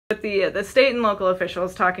With the state and local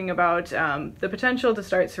officials talking about the potential to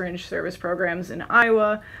start syringe service programs in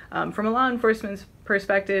Iowa, from a law enforcement's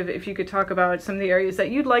perspective, if you could talk about some of the areas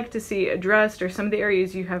that you'd like to see addressed or some of the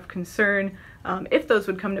areas you have concern, if those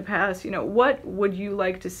would come to pass, what would you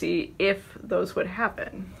like to see if those would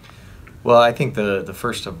happen? Well, I think the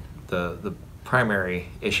first of the primary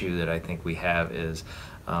issue that I think we have is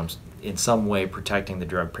in some way protecting the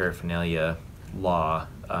drug paraphernalia law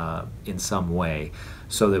in some way,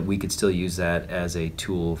 so that we could still use that as a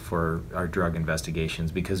tool for our drug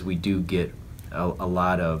investigations, because we do get a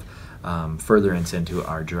lot of furtherance into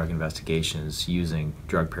our drug investigations using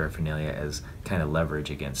drug paraphernalia as kind of leverage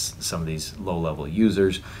against some of these low-level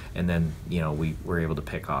users, and then we're able to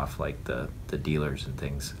pick off like the dealers and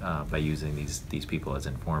things by using these people as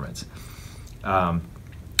informants. I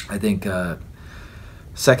think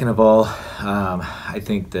second of all, I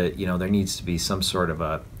think that there needs to be some sort of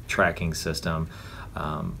a tracking system,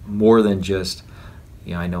 more than just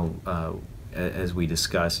I know as we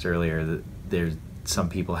discussed earlier that there's some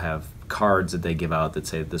people have cards that they give out that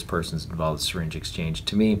say this person's involved in syringe exchange.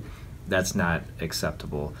 To me, that's not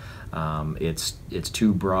acceptable. It's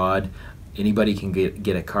too broad. Anybody can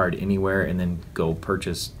get a card anywhere and then go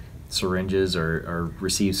purchase syringes or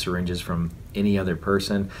receive syringes from any other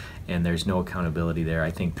person, and there's no accountability there.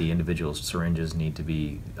 I think the individual syringes need to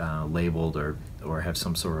be labeled or have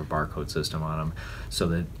some sort of barcode system on them so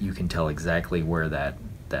that you can tell exactly where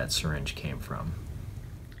that syringe came from.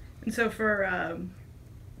 And so for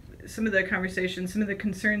some of the conversations, some of the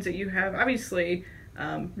concerns that you have, obviously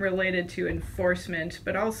related to enforcement,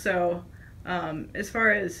 but also as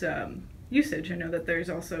far as usage, I know that there's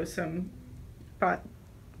also some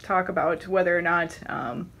talk about whether or not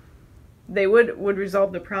they would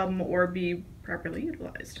resolve the problem or be properly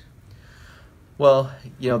utilized. Well,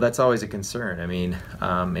 that's always a concern. I mean,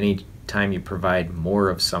 any time you provide more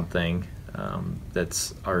of something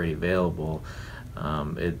that's already available,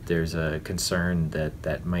 there's a concern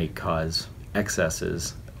that might cause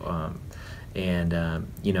excesses, and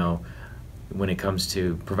when it comes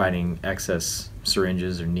to providing excess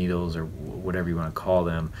syringes or needles or whatever you want to call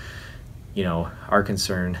them, our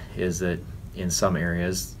concern is that in some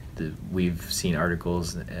areas we've seen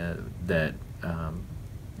articles that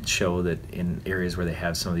show that in areas where they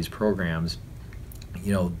have some of these programs,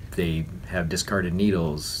 they have discarded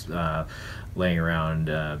needles laying around,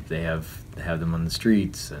 they have them on the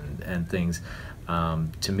streets and things.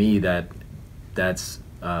 To me, that's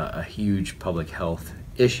a huge public health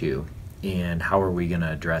issue, and how are we going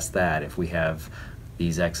to address that if we have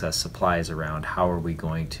these excess supplies around? How are we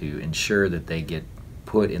going to ensure that they get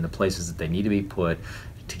put in the places that they need to be put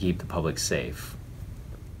to keep the public safe?